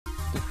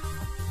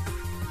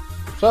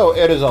So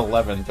it is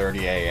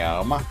 11:30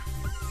 a.m.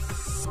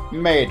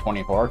 May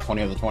 24,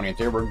 20 of the 20th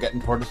year. We're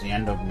getting towards the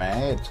end of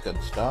May. It's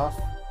good stuff.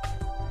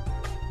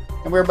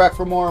 And we're back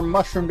for more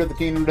Mushroom to the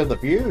Kingdom to the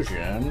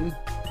Fusion.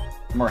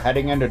 And we're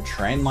heading into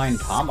Trainline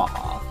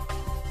Tomahawk.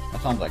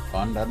 That sounds like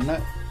fun, doesn't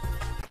it?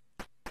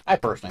 I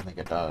personally think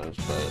it does,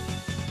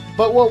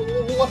 but what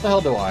the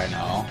hell do I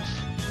know?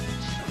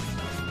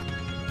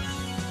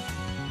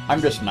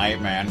 I'm just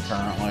Nightman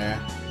currently.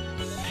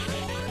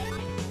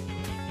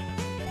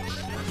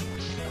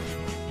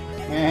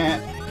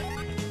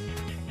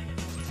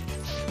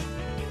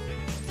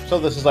 So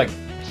this is like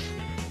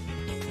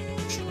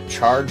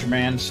Charge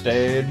Man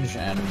stage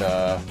and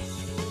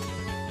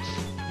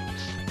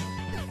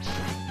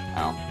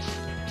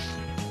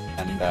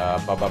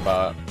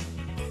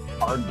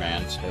Hard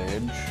Man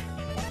stage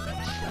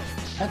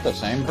at the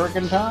same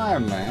freaking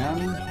time,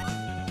 man.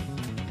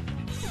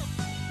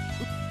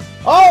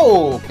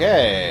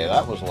 Okay,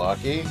 that was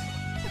lucky.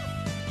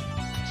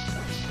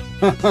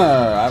 I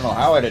don't know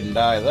how I didn't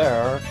die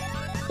there.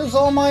 Because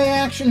all my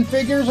action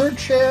figures are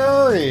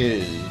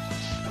cherries.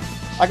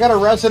 I got a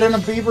Resident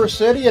of Beaver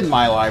City in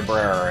my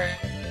library.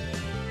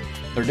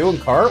 They're doing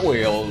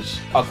cartwheels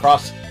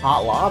across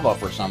hot lava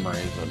for some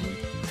reason.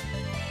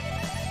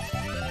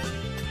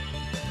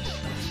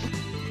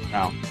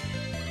 No.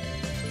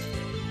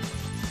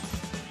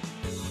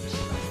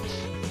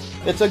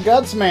 It's a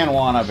Gutsman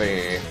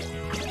wannabe.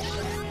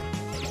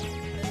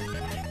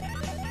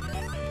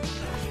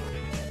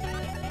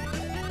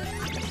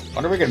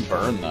 Wonder if we can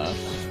burn this.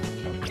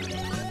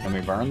 Can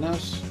we burn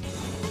this?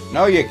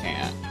 No, you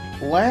can't.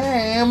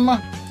 Lame!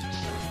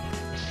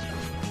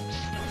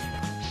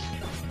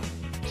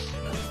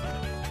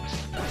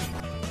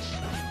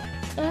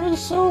 That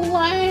is so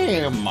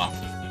lame!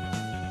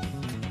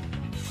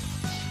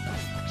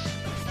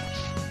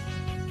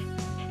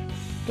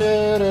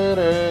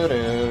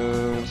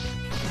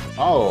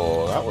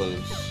 Oh,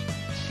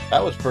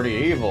 that was pretty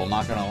evil,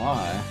 not gonna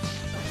lie.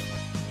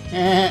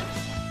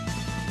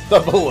 The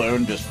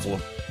balloon just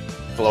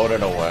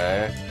floated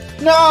away.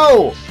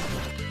 No!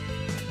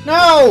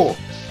 No!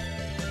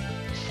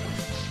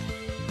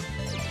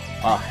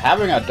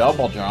 Having a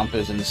double jump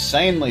is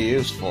insanely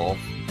useful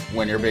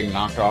when you're being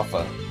knocked off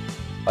a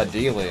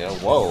dealia.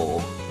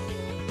 Whoa.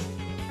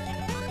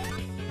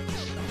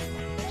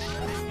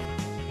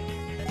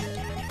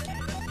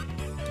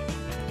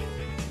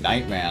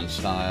 Nightman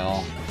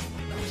style.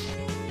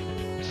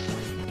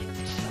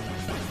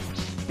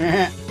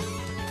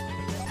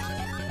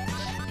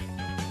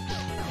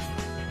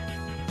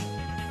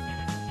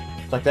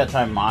 It's like that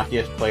time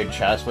Machias played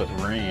chess with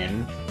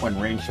Reen, when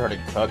Reen started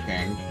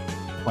cooking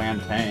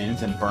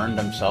plantains and burned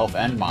himself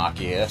and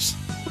Machias.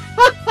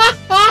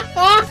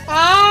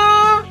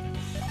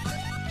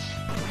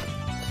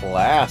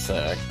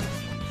 Classic.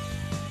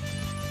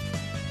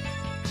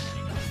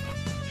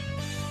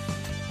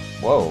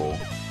 Whoa,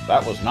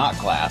 that was not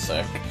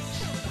classic.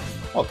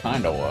 Well,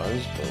 kinda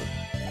was, but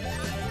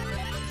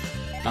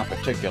not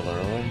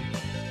particularly.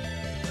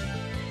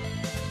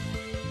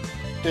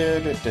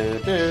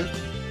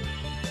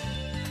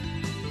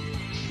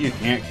 You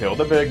can't kill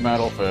the big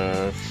metal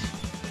fish.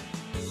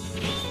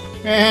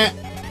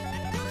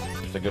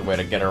 It's a good way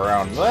to get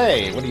around.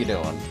 Hey, what are you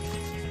doing?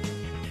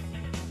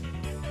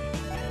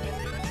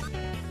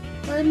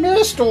 I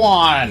missed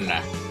one!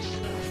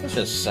 This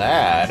is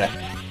sad.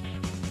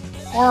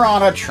 We're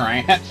on a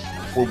train.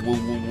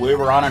 We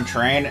were on a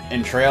train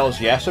in Trails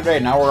yesterday,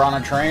 now we're on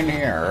a train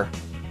here.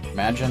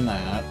 Imagine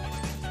that.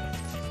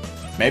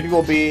 Maybe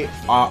we'll be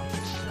on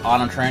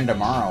a train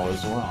tomorrow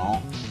as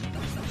well.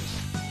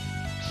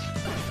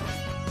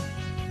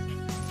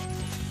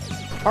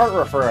 Heart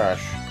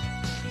refresh.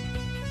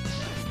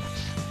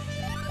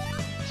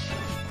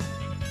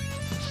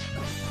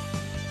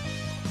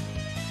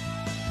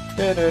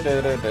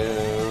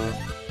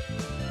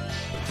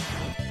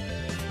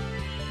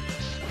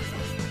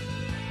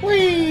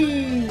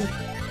 Whee!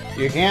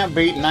 You can't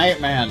beat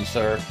Nightman,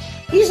 sir.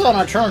 He's on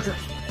a train.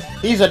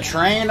 He's a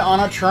train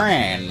on a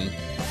train.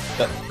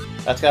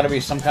 That's got to be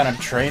some kind of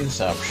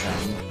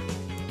trainception.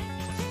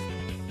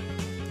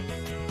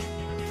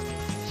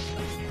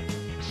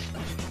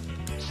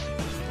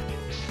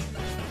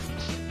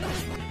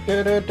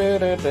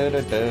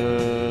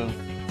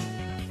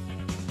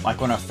 Like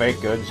when a fake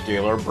goods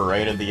dealer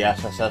berated the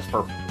SSS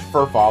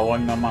for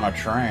following them on a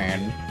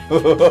train.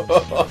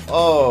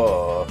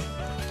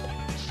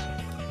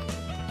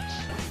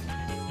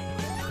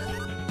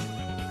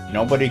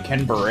 Nobody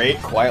can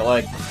berate quite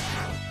like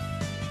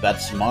that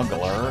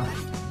smuggler.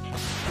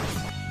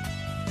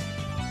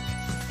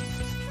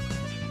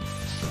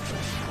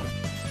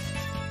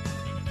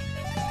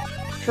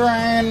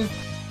 Train!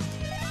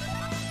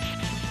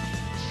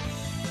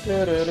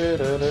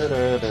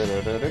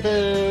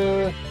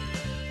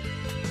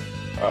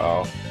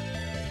 Uh-oh.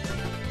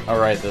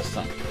 Alright, this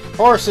time.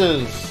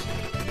 Horses!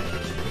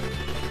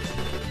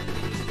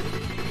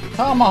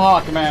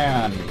 Tomahawk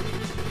Man!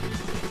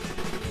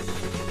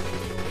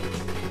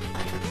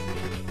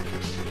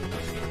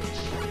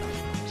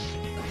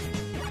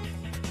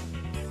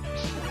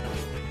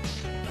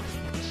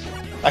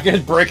 I can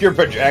just break your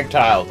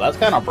projectiles. That's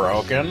kind of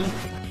broken.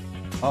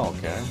 Oh,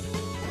 okay.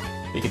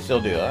 You can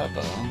still do that,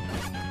 though.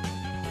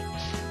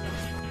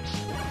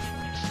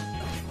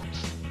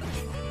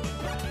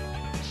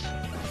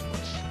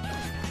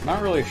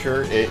 Not really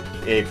sure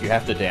if you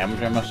have to damage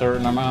him a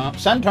certain amount.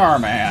 Centaur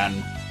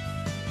Man!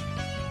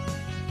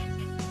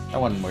 That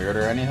wasn't weird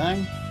or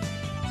anything.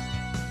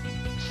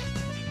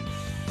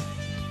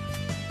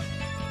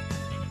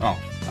 Oh,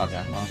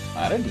 okay. Well,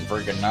 I didn't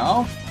freaking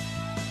know.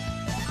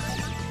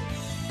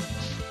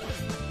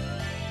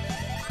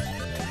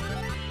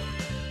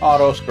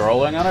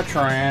 Auto-scrolling on a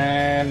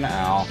train.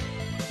 Ow.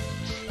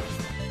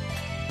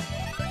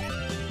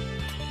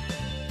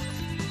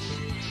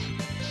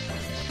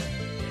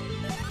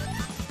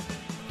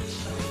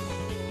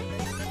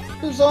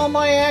 Cause all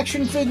my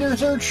action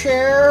figures are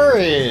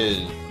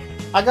cherries.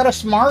 I got a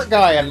smart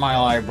guy in my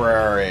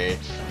library,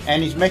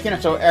 and he's making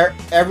it so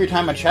every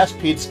time a chess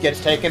piece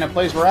gets taken, it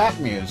plays rap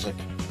music.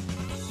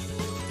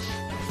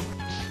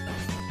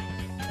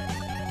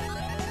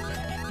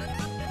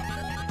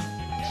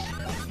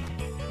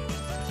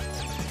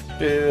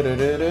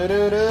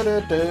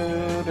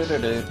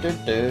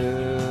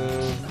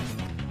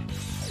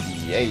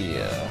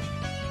 Yeah.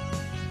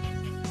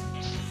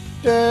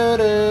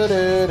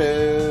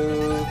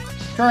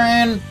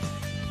 Train.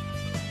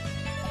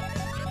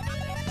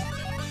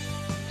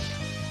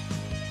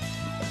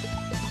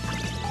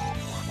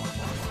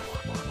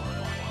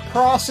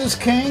 Cross is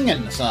king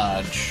and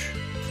such.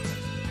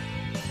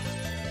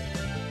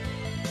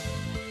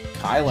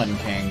 Kylan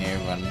King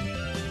even.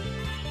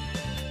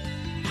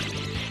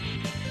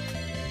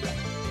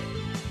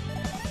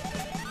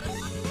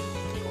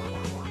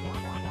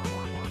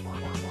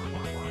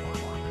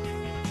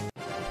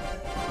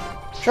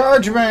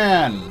 Charge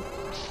Man!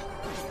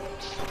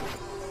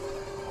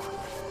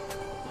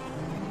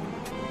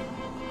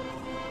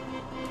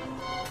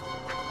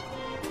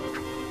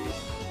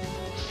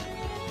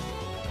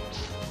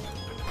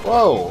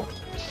 Whoa!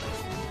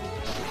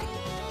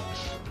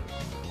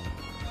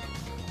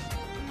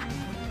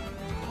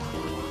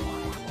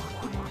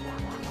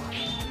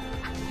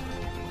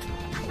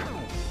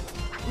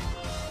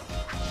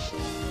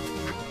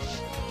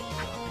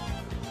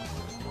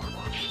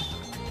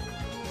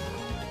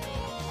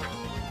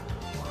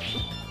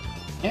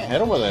 Can't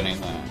hit him with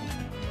anything.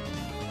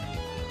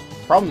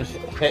 Problem is,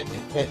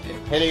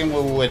 hitting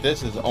him with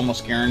this is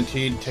almost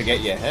guaranteed to get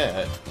you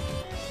hit.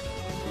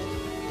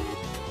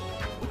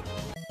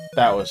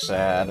 That was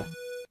sad.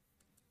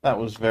 That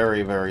was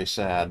very, very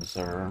sad,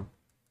 sir.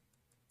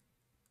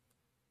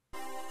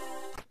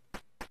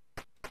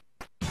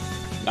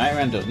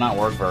 Nightman does not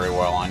work very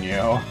well on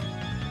you.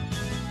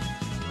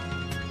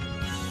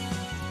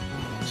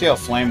 See how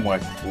Flame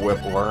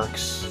Whip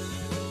works.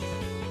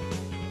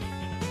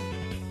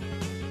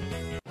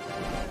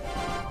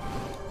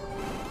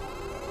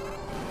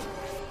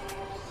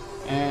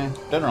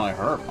 Didn't really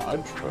hurt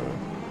much, but...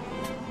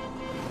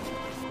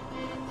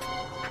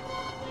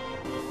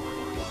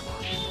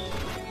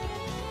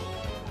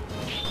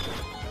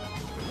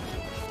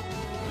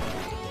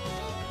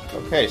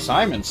 Okay,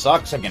 Simon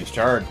sucks against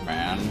Charge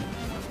Man.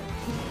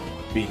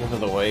 Because of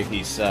the way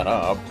he's set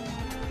up.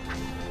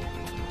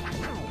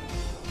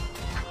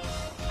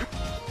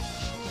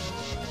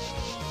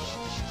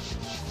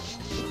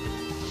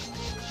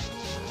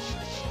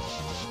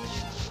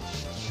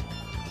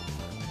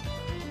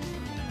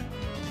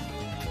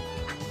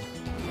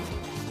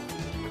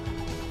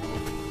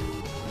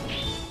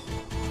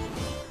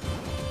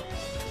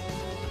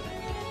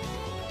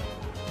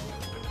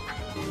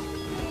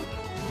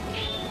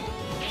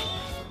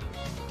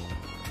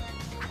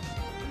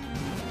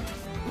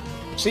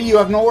 See, you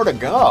have nowhere to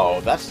go.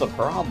 That's the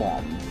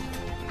problem.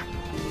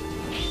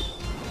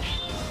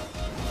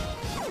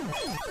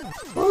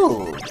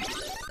 Ooh.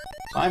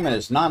 Simon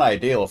is not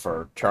ideal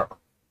for to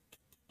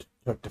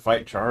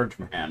fight Charge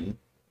Man.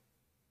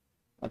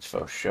 That's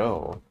for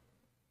sure.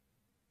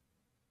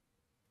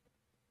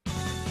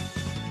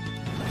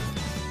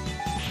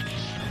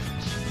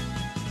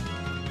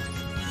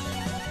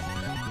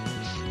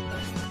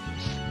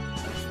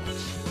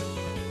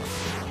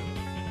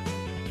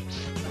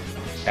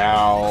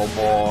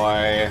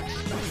 Cowboy.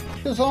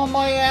 Because all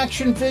my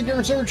action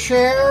figures are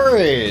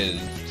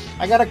cherries.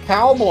 I got a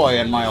cowboy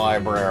in my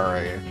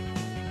library.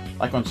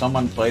 Like when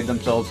someone played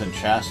themselves in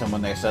chess and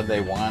when they said they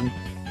won,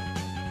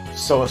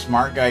 so a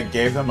smart guy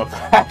gave them a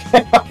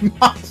packet of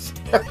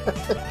mustard.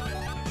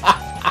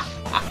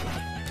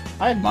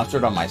 I had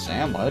mustard on my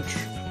sandwich.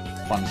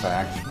 Fun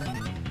fact.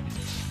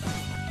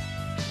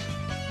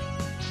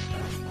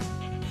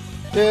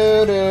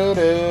 Do do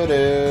do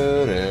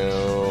do do.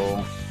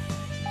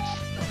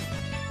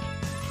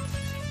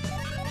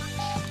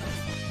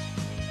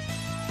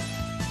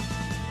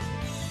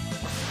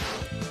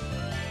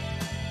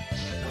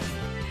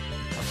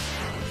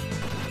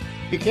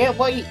 You can't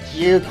wait.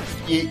 You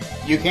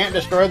can't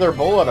destroy their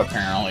bullet.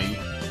 Apparently,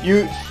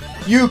 you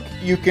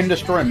can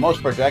destroy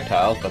most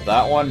projectiles, but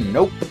that one,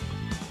 nope.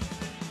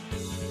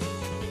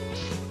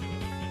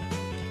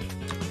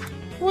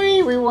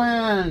 We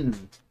win.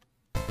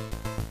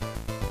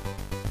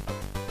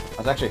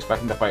 was actually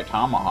expecting to fight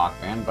Tomahawk,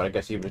 man, but I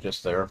guess he was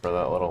just there for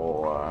that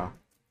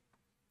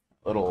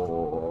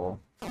little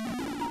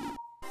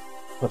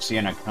pussy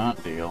in a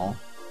cunt deal.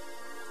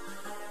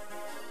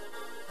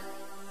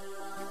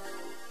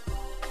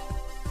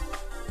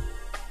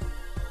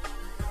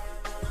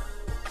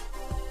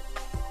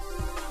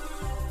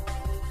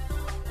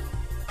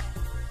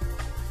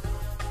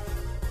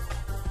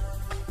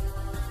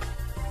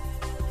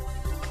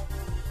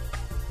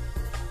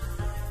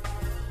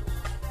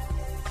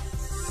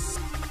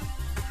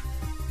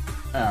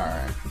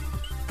 Alright.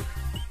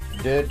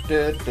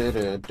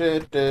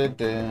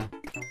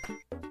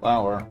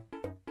 Flower.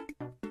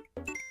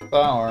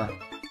 Flower.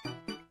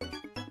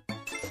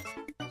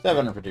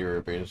 750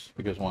 rupees,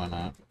 because why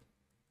not?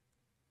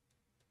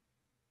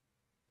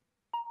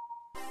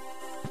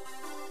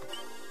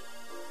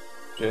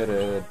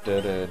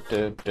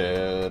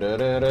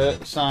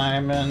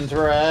 Simon's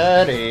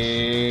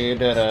ready.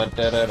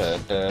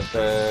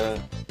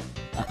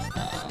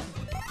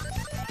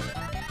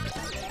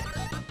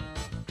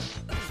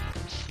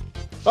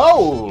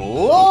 Oh,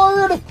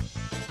 Lord!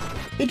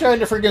 He tried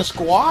to freaking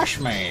squash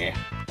me.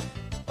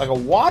 Like a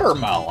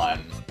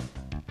watermelon.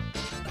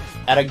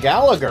 At a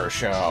Gallagher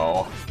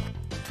show.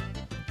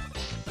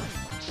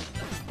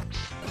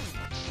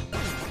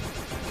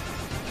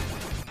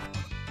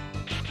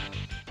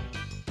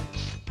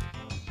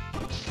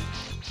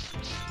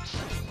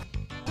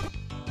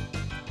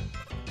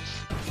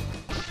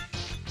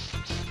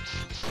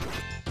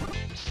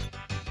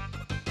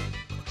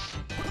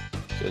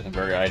 This isn't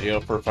very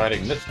ideal for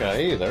fighting this guy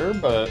either,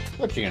 but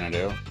what you gonna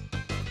do?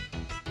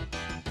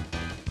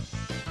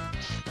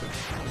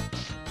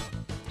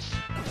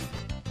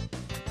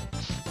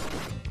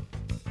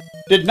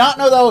 Did not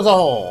know that was a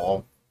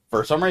hole.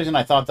 For some reason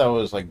I thought that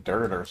was like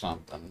dirt or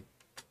something.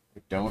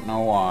 I don't know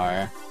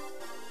why.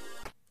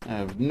 I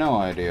have no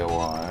idea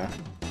why.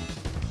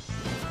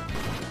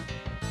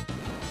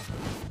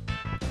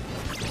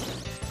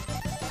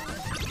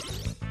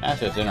 That's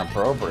just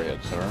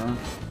inappropriate, sir.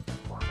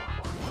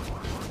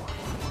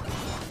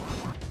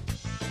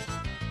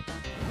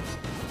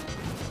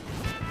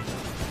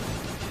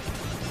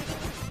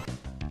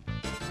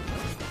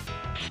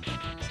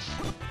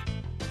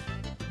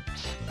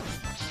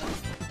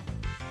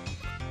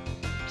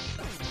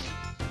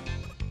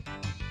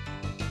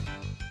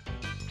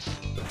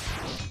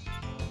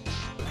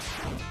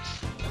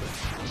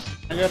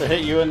 I gotta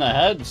hit you in the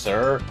head,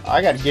 sir.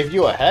 I gotta give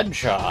you a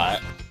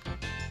headshot.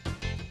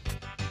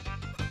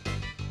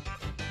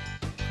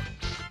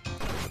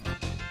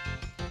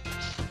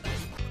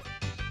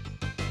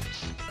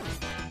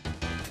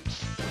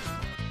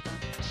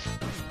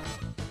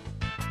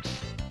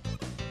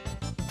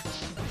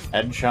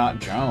 Headshot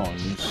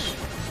Jones.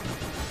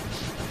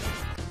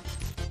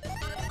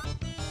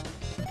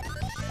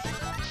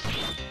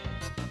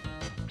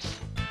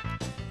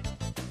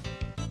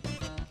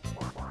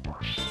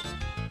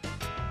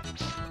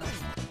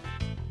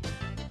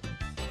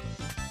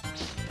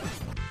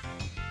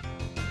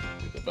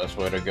 Best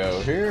way to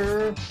go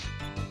here.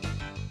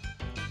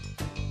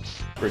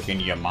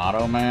 Freaking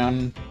Yamato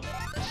man.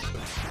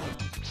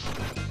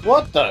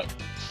 What the?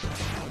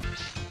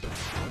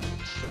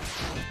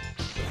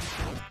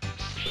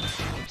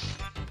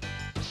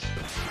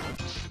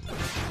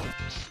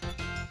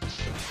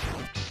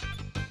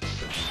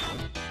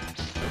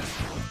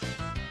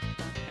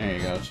 There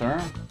you go,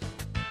 sir.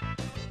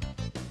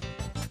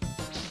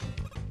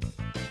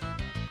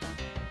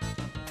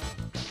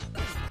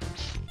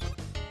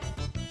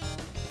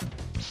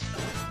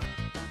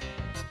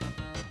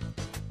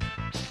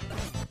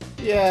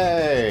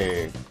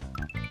 Yay!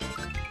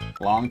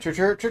 Long churt.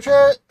 Long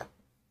churt.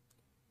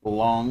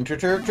 Long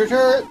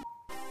churt.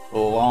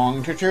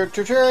 Long churt.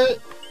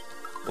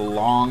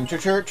 Long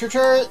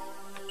churt.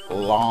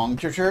 Long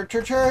churt.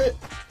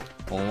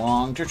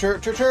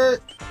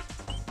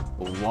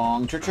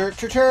 Long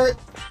churt.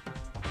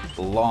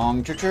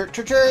 Long churt.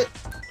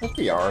 Let's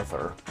be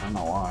Arthur. I don't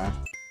know why.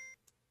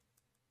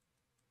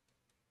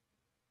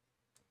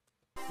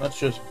 Let's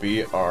just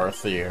be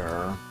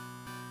Arthur.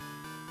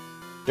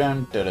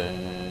 Dun dun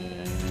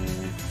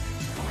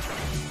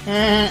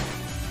dun.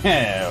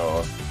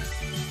 Ew.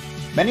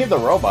 Many of the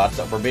robots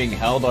that were being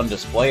held on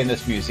display in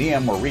this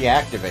museum were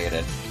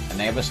reactivated, and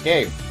they have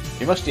escaped.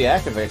 You must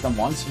deactivate them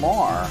once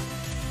more.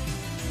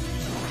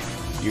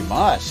 You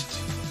must.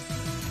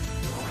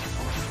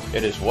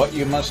 It is what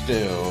you must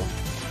do.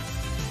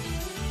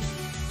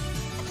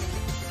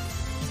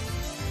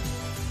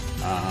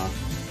 Uh-huh.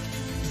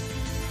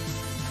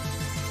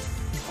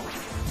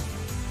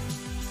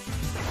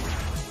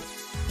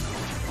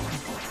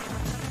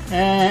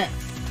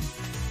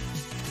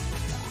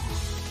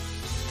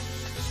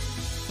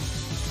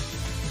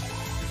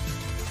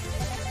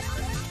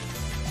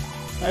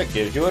 That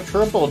gives you a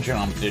triple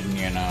jump, didn't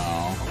you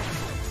know?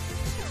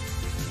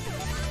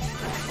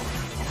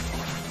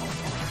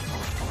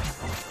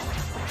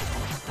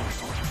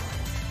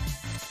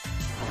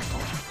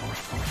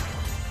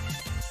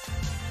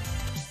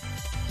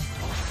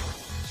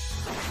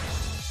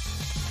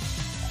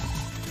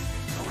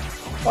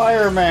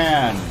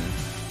 Fireman!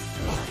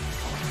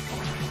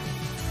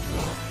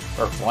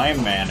 Or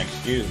Flame Man,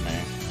 excuse me.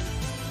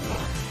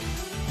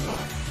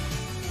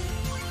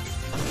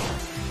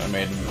 That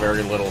made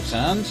very little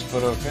sense,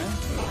 but okay.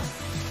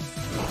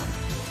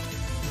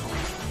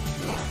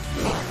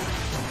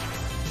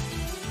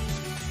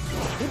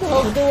 Who the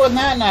hell's doing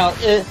that now?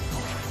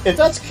 If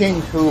that's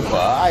King Koopa,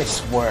 I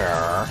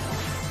swear,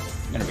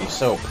 I'm gonna be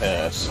so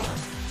pissed.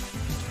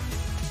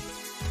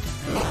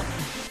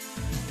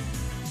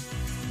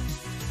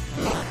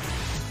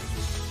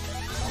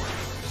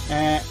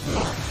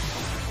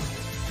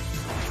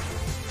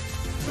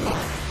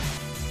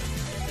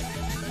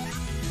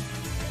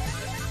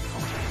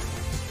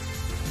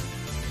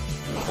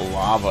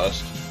 Lava.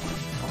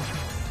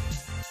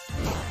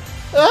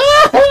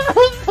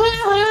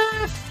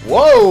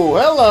 Whoa,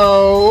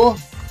 hello!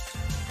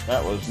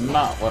 That was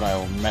not what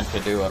I meant to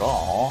do at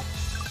all.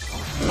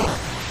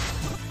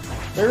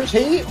 There's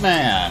Heat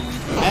Man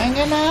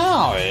hanging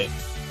out.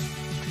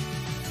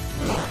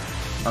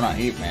 Or not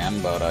Heat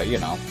Man, but you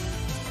know,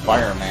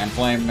 Fire Man,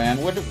 Flame Man,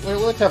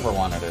 whichever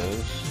one it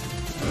is.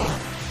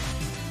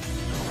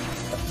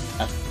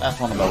 That's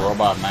one of the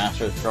robot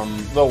masters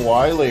from the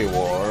Wily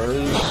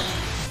Wars.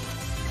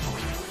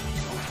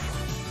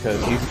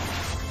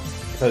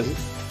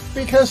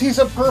 Because he's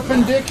a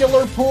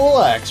perpendicular pool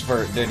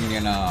expert, didn't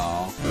you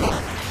know?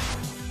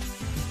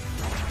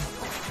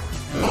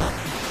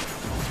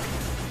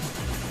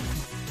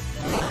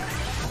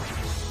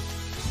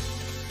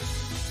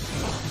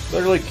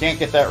 Literally can't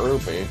get that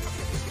rupee.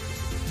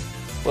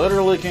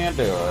 Literally can't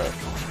do it.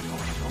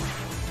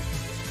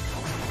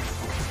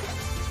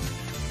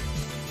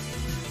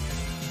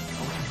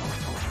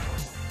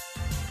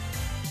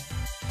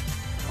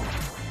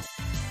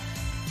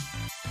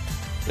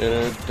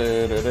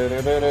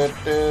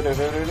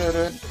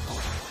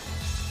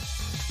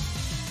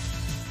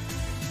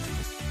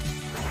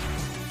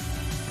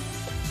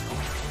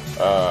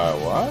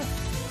 What?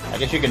 I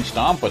guess you can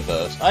stomp with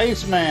this.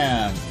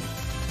 Iceman!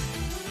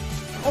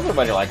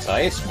 Everybody likes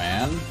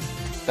Iceman,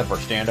 except for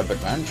stand-up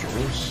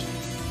adventures.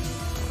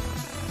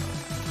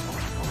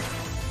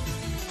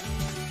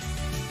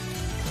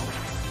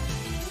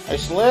 I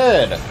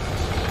slid!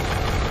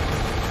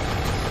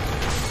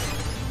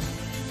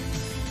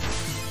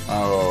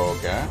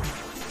 Okay.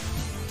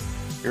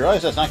 You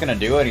realize that's not going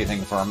to do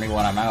anything for me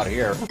when I'm out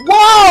here.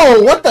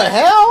 Whoa! What the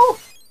hell?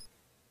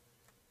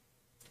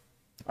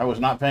 I was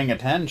not paying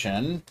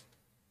attention.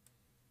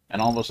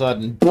 And all of a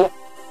sudden... That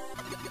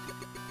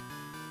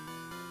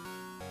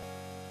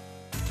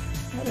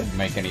didn't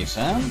make any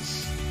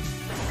sense.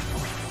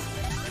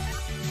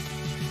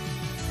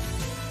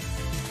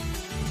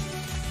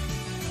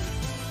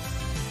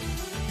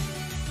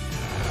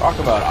 Talk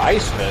about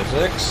ice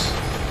physics.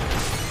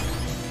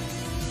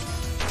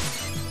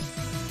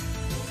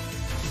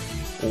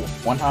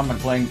 One time when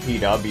playing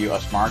PW,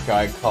 a smart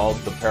guy called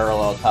the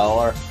parallel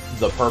tower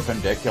the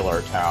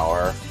perpendicular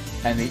tower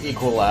and the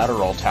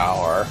equilateral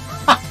tower.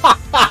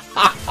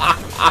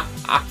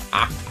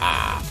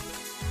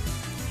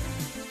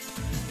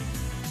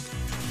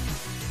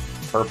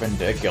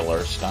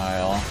 Perpendicular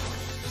style.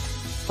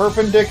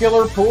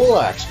 Perpendicular pool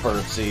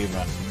experts,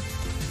 even.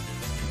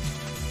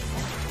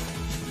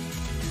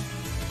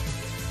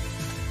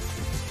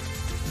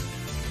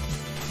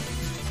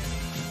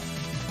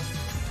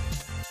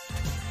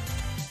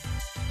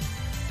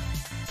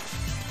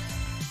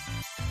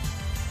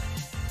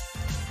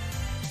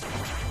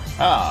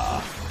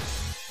 Ah.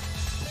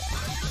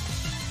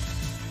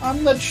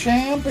 I'm the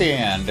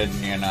champion,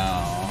 didn't you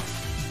know?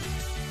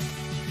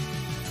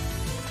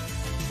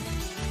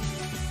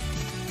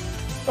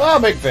 Oh,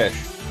 big fish.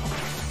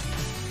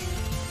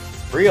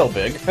 Real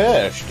big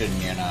fish,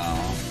 didn't you know?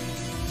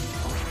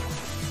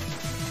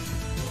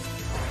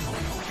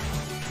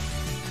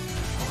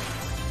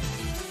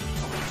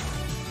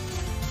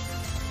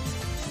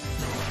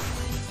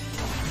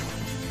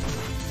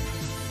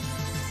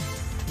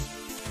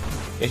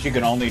 Guess you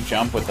can only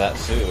jump with that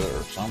suit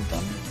or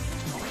something.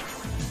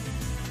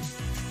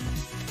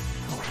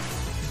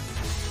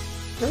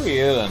 Who are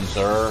you then,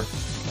 sir?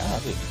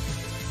 God,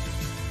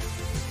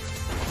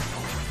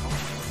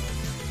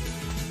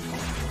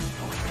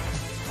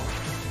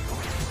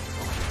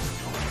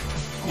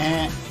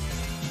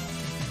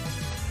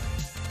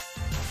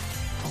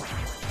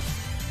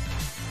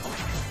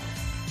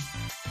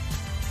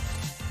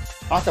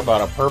 Talk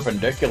about a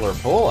perpendicular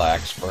pull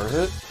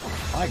expert.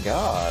 My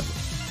God.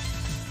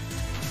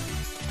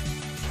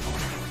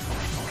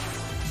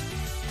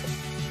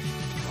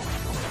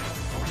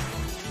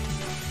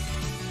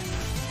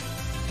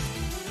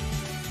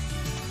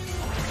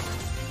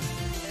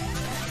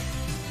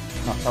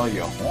 I'll tell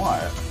you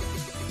what.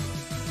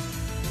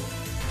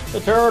 The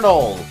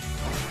turtle.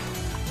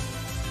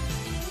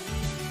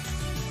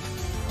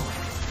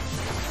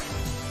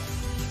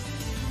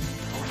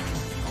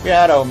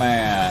 Shadow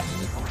Man.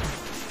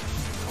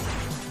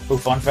 Who,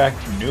 fun fact,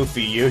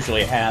 Newfie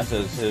usually has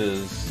as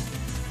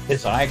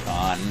his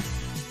icon.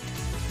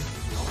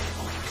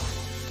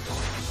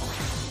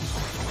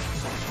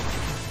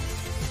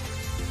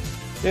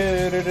 I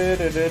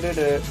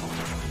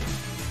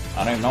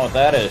don't even know what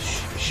that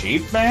is.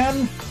 Sheep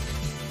Man?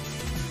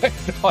 I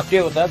have no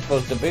idea what that's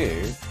supposed to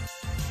be.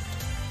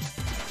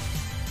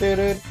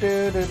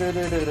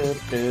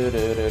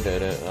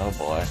 Oh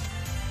boy.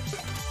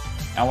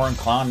 Now we're in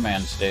Clown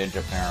Man stage,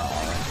 apparently.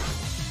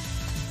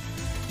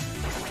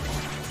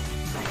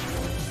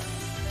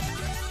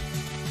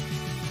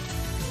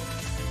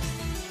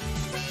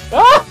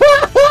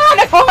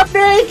 I'm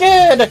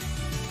naked!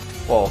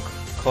 Well,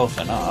 close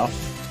enough.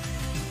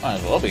 Might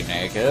as well be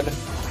naked.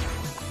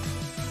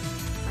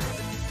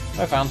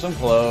 I found some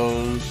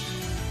clothes.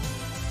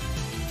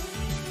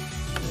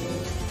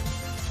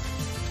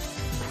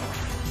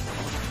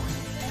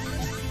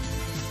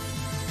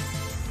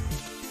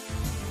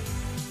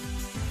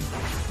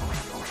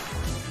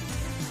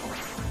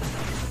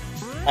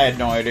 I had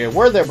no idea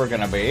where they were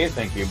gonna be.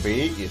 Thank you,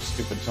 B, you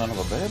stupid son of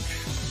a bitch.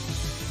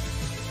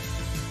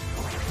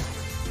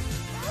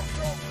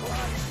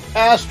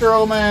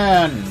 Astro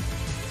Man!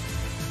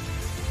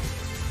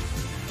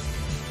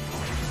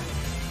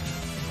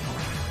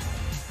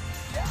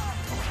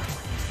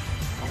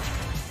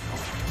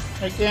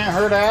 I can't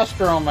hurt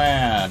Astro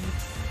Man.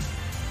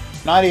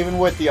 Not even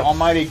with the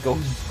almighty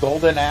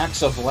golden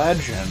axe of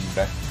legend.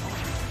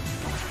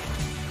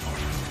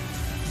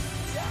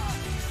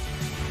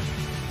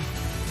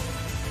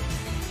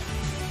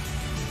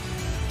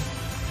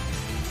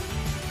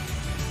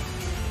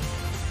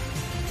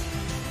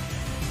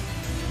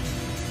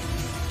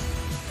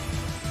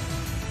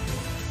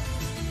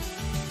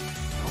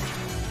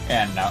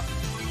 And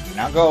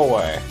now go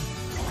away.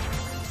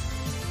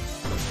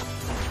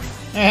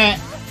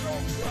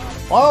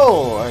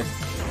 Whoa! You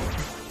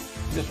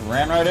just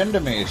ran right into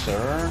me,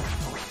 sir.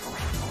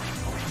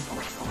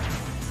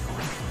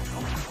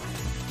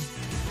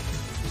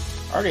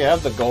 I already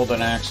have the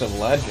golden axe of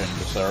legend,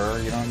 sir.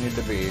 You don't need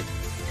to be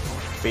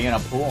being a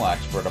pool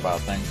expert about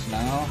things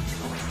now.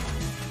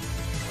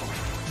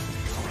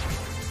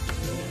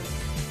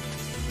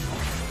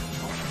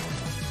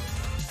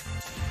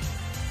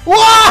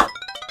 Whoa!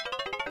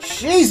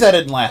 Jeez, that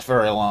didn't last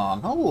very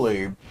long.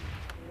 Holy...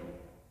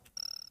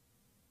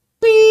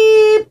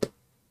 Beep!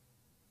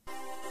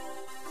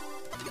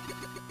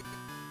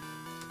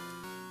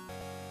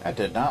 That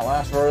did not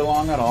last very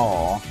long at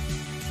all.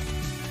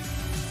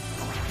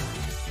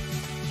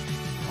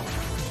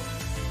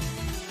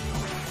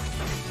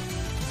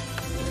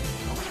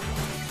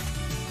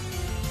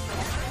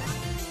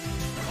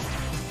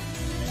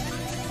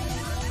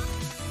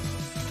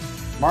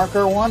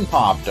 Marker 1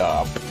 popped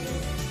up.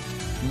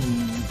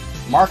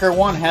 Marker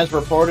 1 has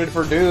reported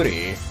for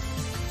duty.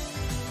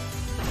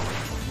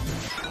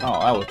 Oh,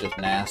 that was just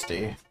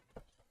nasty.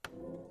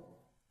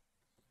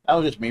 That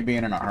was just me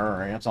being in a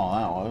hurry, that's all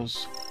that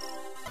was.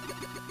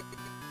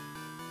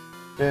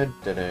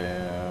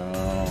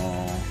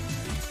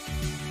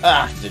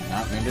 Ah, did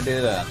not mean to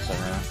do that,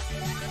 sir.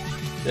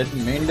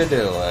 Didn't mean to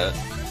do it.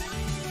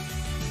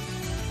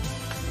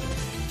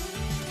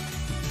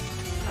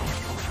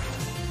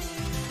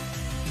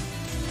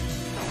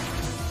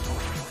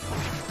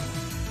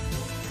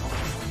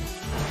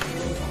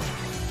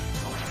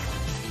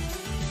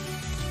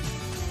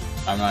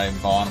 I'm not even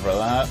falling for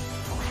that.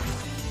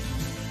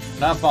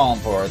 Not falling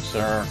for it,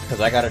 sir,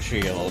 because I got a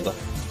shield.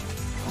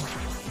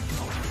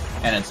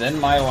 And it's in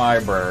my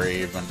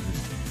library, even.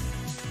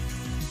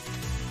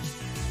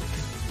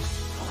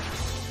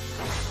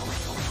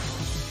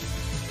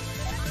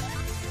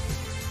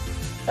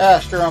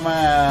 Astro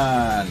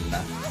Man!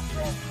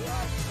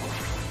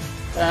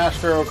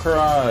 Astro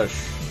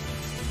Crush!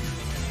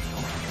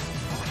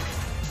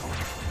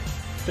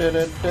 Get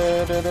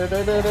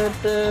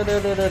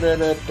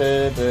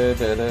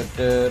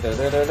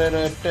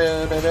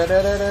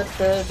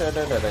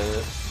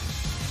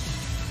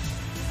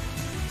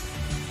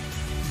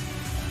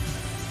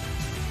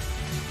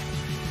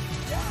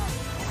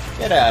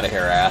out of here,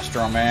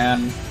 Astro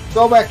Man.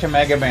 Go back to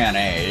Mega Man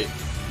 8,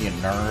 you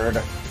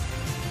nerd.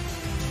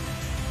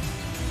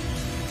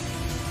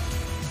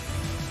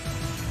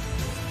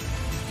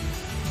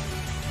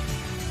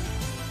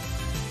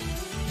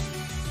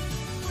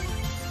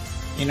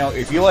 You know,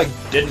 if you, like,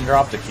 didn't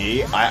drop the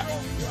key,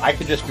 I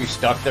could just be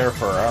stuck there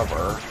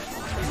forever.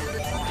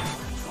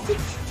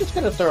 Just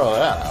gonna throw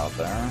that out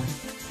there.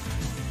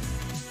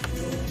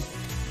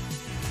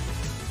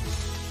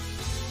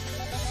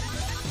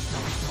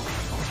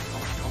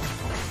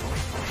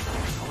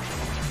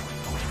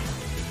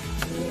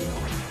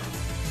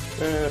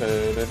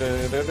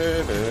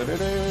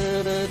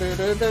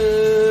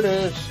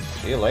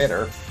 See you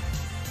later.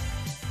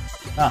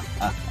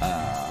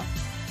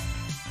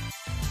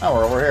 Oh,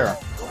 we're over here.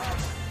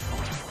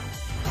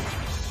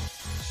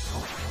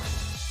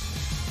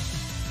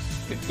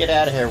 Get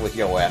out of here with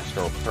your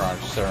Astro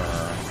Crunch, sir.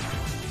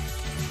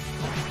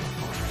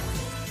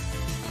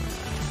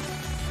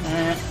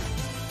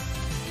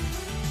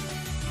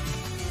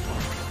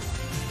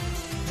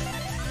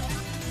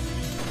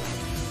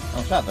 Oh,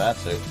 it's not that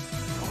suit.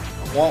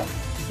 Well,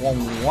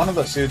 one of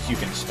the suits you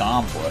can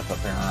stomp with,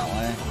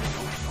 apparently.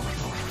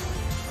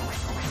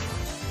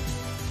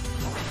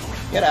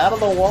 Get out of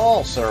the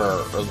wall,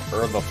 sir,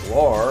 or the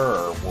floor,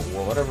 or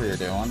whatever you're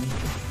doing.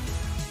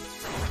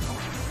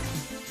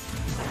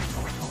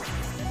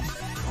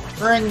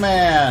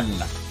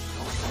 Ringman!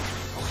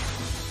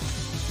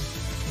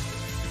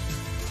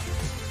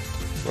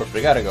 Of course,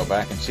 we gotta go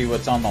back and see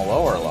what's on the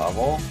lower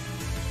level.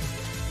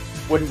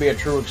 Wouldn't be a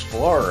true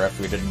explorer if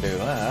we didn't do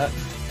that.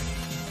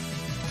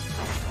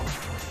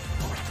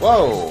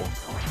 Whoa!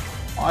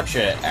 Watch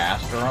it,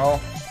 Astro.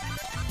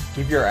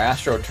 Keep your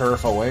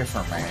AstroTurf away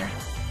from me.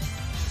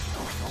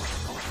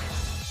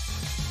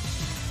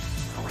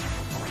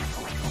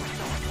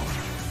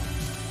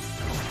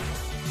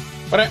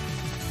 What it?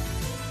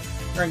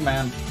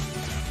 Ringman.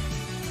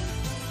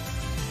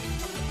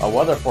 A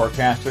weather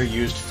forecaster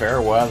used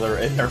fair weather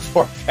in their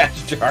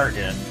forecast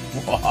jargon.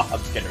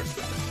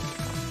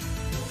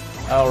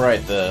 I'll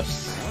write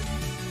this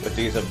with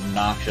these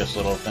obnoxious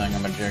little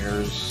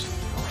thingamajiggers.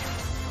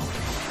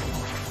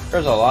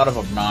 There's a lot of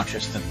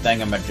obnoxious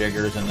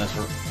thingamajiggers in this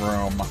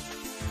room.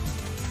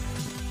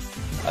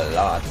 A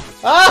lot.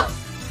 Ah!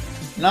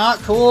 Not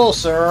cool,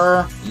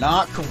 sir.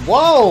 Not cool.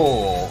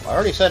 Whoa! I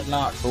already said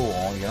not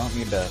cool. You don't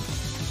need to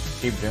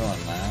keep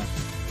doing that.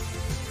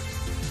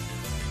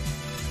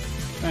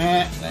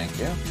 Thank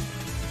you.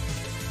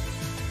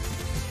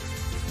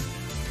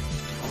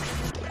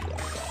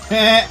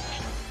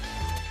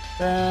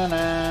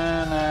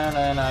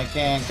 I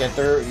can't get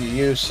through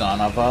you,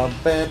 son of a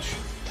bitch.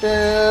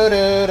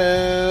 It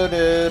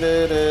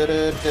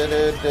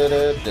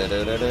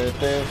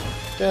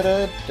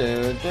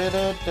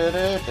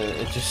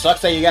just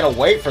sucks that you gotta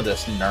wait for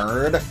this,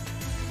 nerd.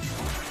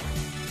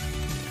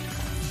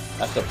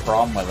 That's the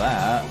problem with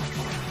that.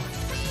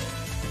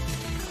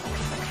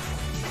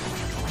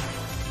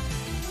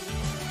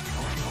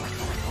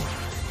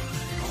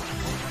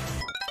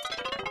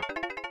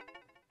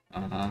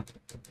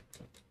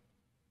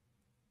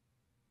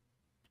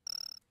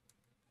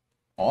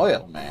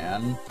 Oil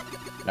Man?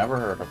 Never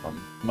heard of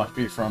him. Must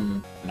be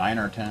from 9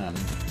 or 10.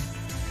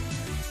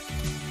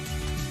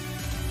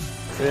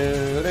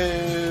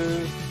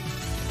 Doo-doo.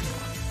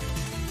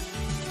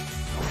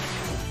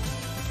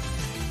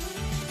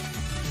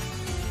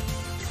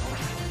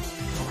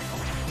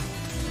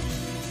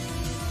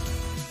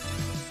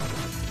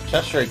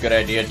 That's a good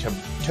idea to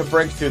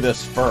break through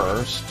this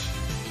first.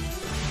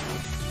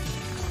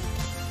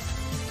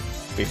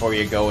 Before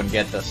you go and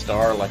get the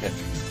star like a...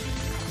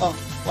 Oh,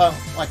 well,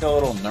 like a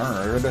little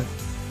nerd.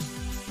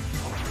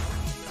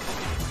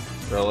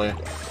 Really?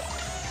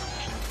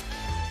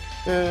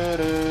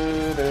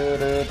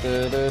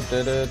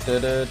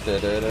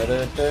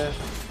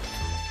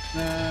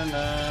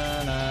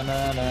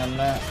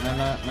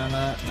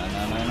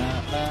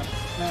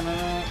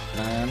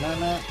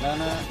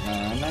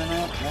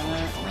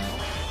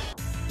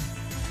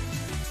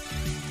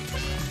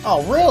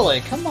 Oh,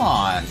 really? Come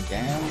on,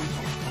 game.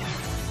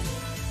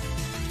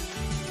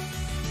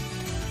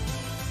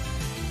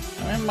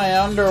 I'm in my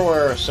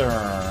underwear,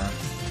 sir.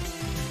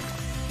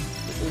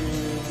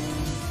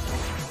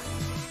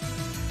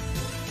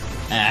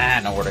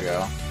 Nowhere to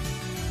go.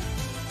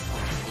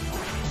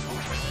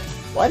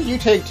 Why did you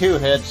take 2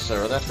 hits,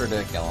 sir? That's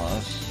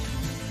ridiculous.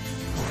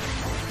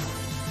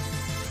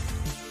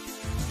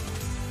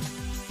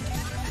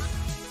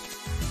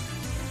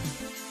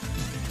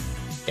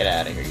 Get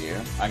out of here, you.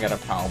 I got a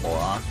power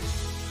block.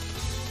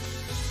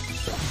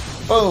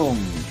 Boom!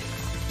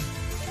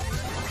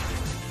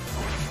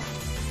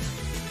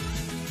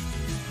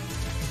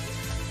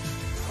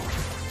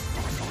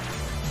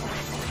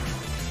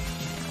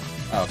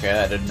 Okay,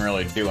 that didn't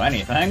really do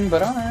anything,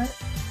 but alright.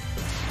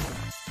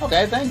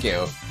 Okay, thank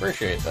you.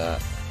 Appreciate that.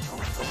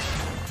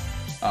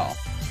 Oh.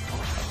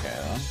 Okay,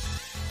 then.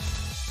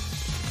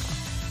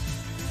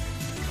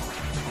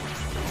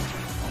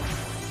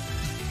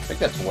 I think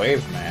that's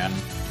Wave Man.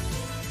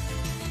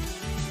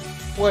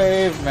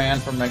 Wave Man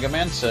from Mega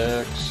Man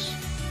 6.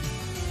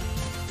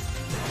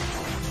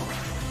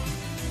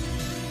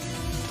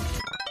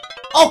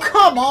 Oh,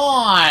 come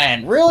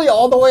on! Really?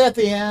 All the way at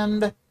the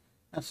end?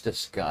 That's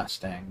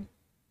disgusting.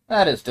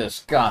 That is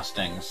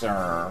disgusting,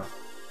 sir.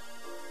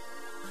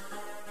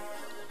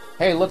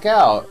 Hey, look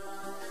out!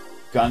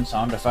 Gun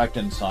sound effect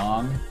and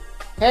song.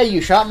 Hey,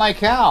 you shot my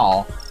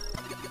cow!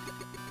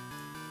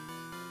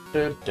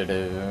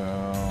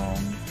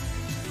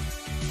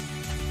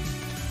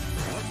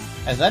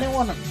 Has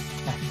anyone...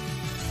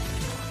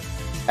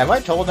 Have I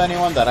told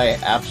anyone that I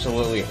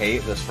absolutely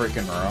hate this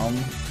freaking room?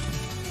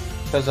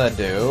 Because I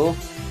do.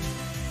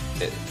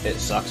 It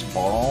sucks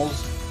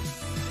balls.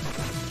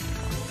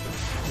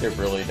 It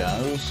really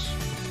does.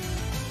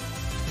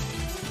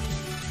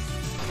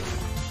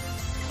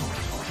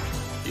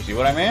 You see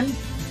what I mean?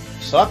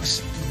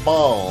 Sucks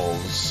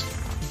balls.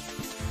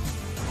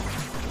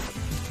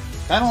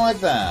 Kinda like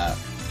that.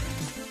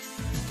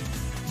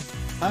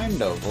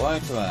 Kind of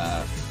like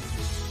that.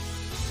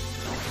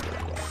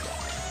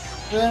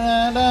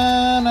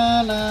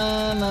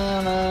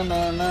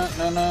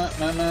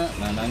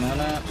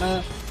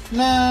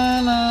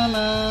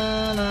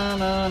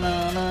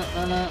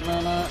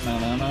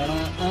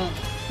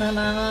 Na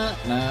na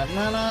na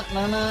na na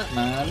na na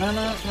na na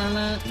na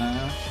na na.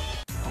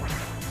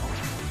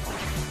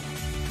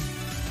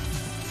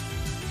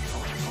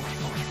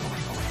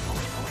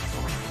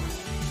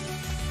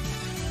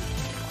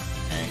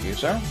 Thank you,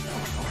 sir.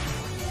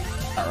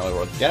 Not really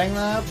worth getting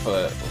that,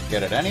 but we'll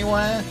get it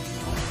anyway.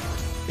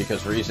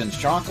 Because reasons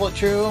chocolate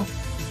chew.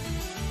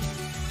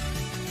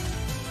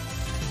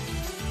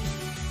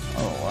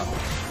 Oh, wow.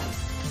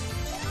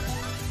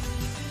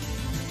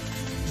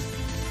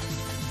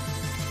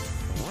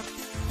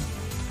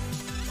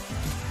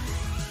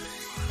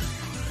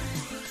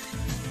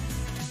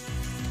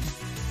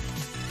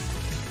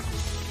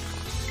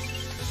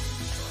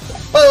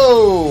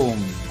 Boom!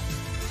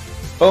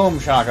 Boom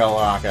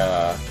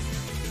shakalaka.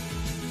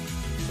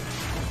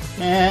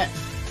 Eh.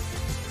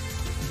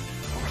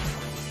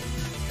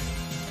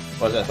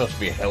 Was that supposed to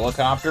be a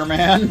helicopter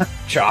man?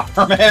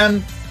 Chopper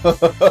man?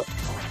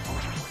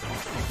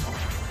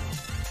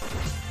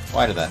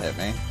 Why did that hit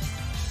me?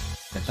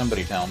 Can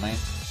somebody tell me?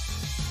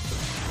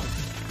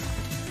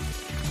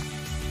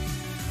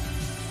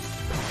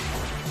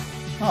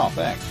 Oh,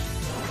 thanks.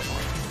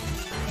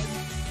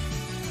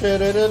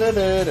 Let's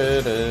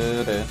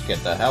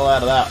get the hell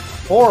out of that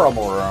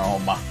horrible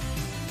room.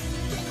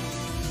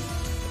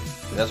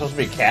 Is that supposed to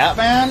be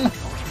Catman?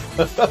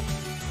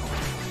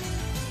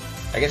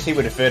 I guess he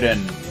would fit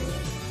in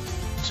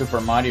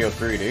Super Mario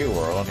 3D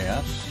World,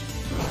 yes.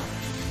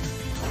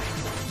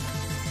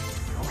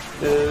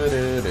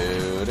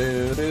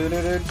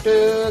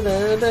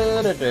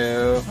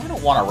 I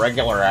don't want a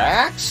regular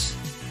axe.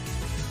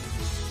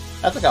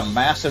 That's like a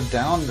massive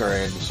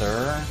downgrade,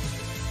 sir.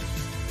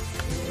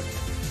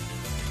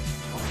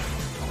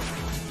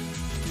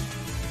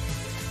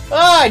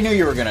 Ah, I knew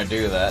you were gonna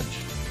do that.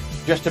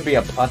 Just to be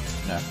a putt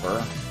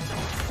sniffer.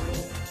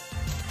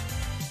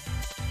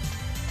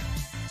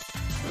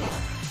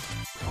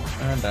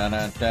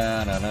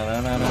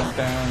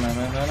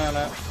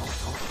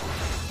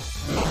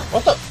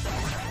 What the?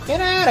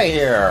 Get out of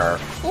here!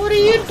 What are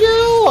you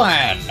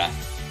doing?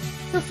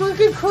 You're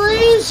freaking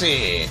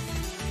crazy!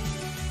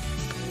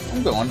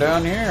 I'm going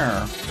down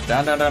here.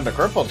 Down to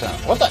Cripple Town.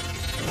 What the?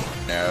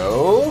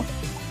 No.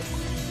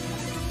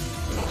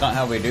 It's not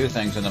how we do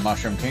things in the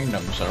Mushroom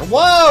Kingdom, sir.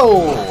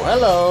 Whoa!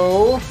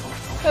 Hello!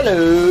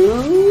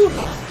 Hello!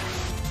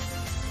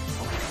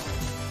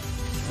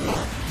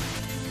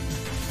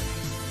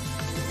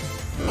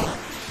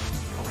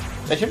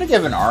 They should have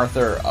given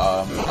Arthur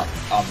a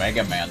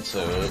Mega Man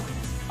suit.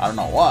 I don't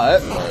know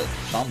what, but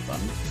something.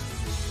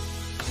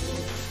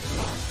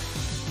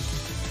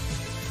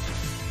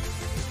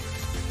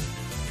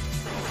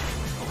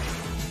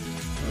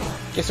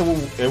 Guess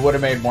it would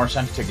have made more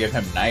sense to give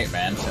him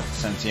Knightman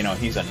since you know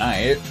he's a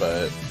knight,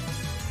 but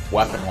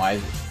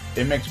weapon-wise,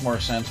 it makes more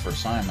sense for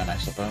Simon, I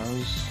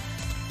suppose.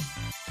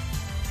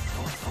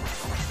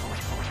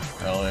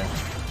 Really?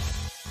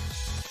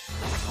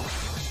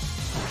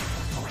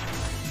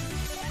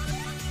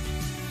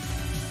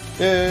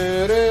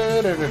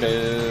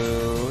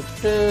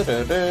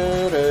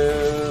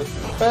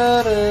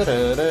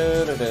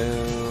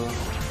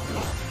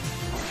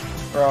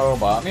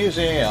 Robot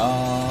Museum.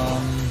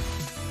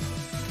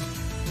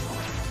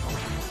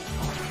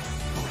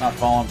 Not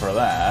falling for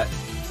that.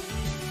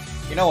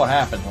 You know what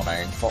happens when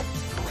I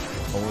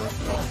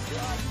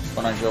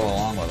go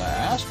along with that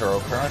Astro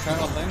Crush? I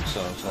don't think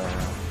so, sir.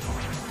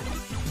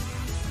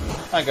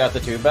 I got the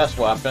two best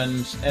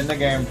weapons in the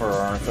game for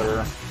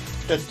Arthur.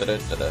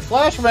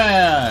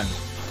 Flashman!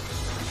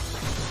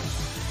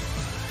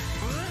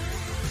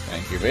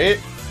 Thank you, Beat.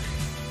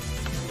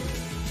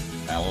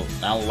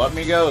 Now let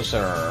me go,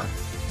 sir.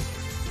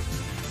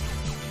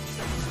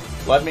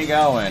 Let me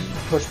go and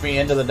push me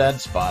into the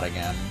dead spot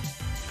again.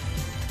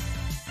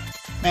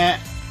 Meh.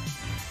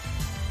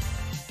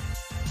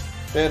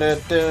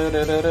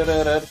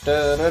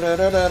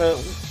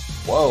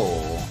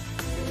 Whoa.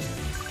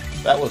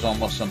 That was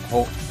almost some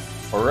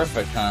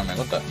horrific timing.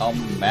 What the hell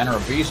manner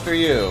of beast are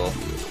you?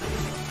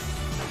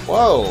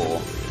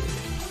 Whoa.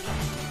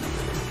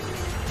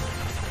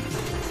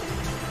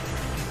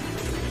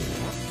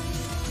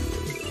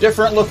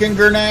 Different looking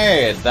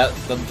grenade.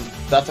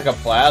 That's like a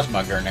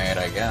plasma grenade,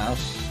 I guess.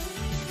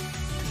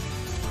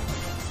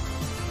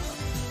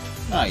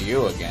 Not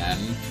you again.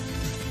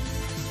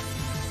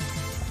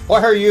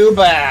 Why are you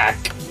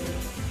back?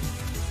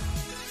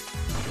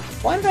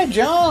 Why did I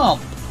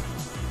jump?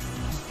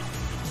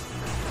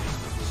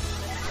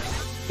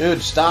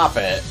 Dude, stop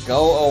it.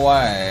 Go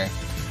away.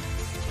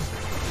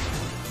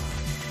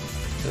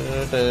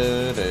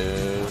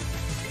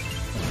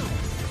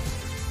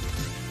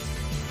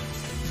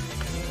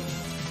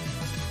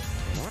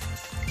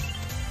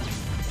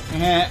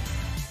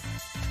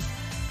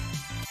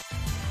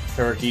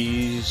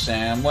 Turkey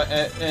sandwich.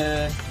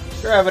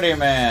 Gravity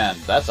Man.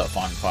 That's a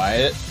fun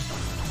fight.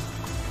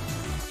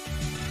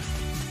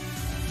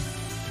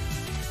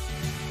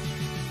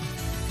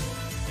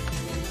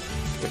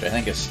 Which I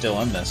think is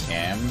still in this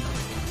game.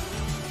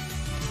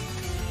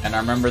 And I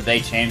remember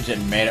they changed it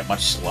and made it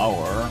much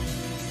slower.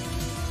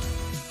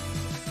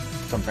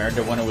 compared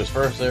to when it was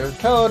first there.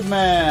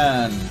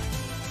 Toadman!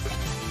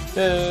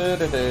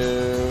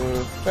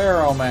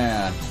 Pharaoh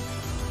Man.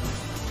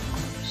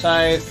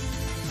 Scythe.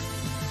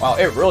 Wow,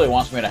 it really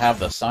wants me to have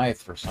the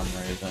Scythe for some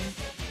reason.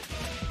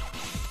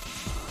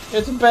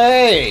 It's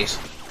base!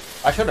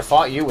 I should have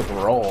fought you with the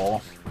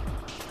roll.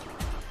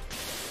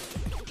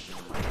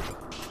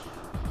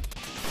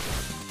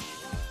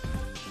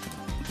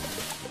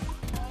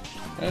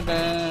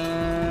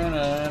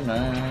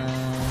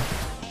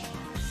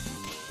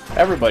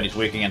 Everybody's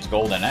weak against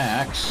Golden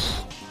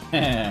Axe.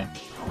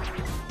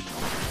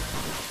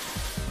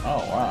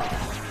 Oh, wow.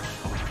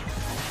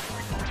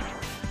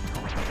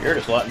 You're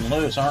just letting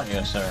loose, aren't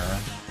you, sir?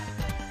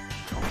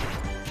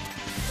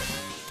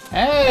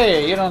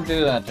 Hey, you don't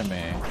do that to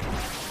me.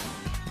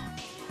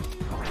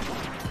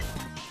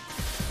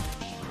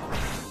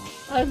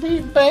 I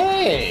beat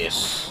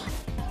base.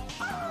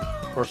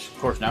 Of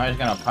course, now he's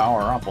gonna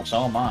power up. Well,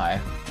 so am I.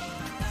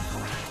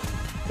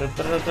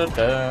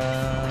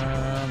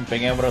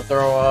 Being able to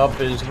throw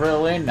up is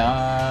really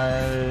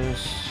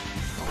nice.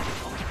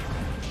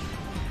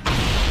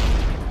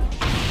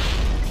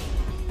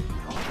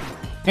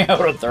 Being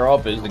able to throw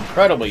up is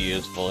incredibly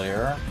useful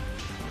here.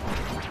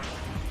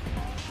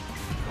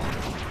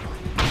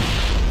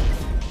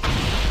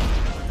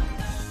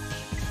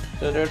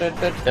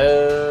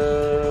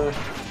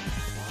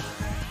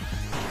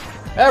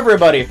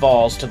 Everybody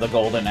falls to the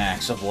Golden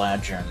Axe of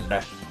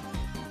Legend.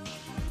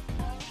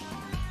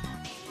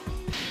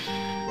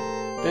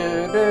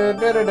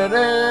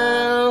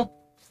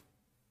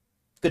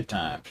 Good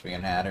times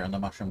being had here in the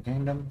Mushroom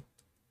Kingdom.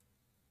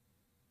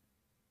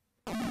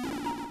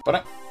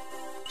 But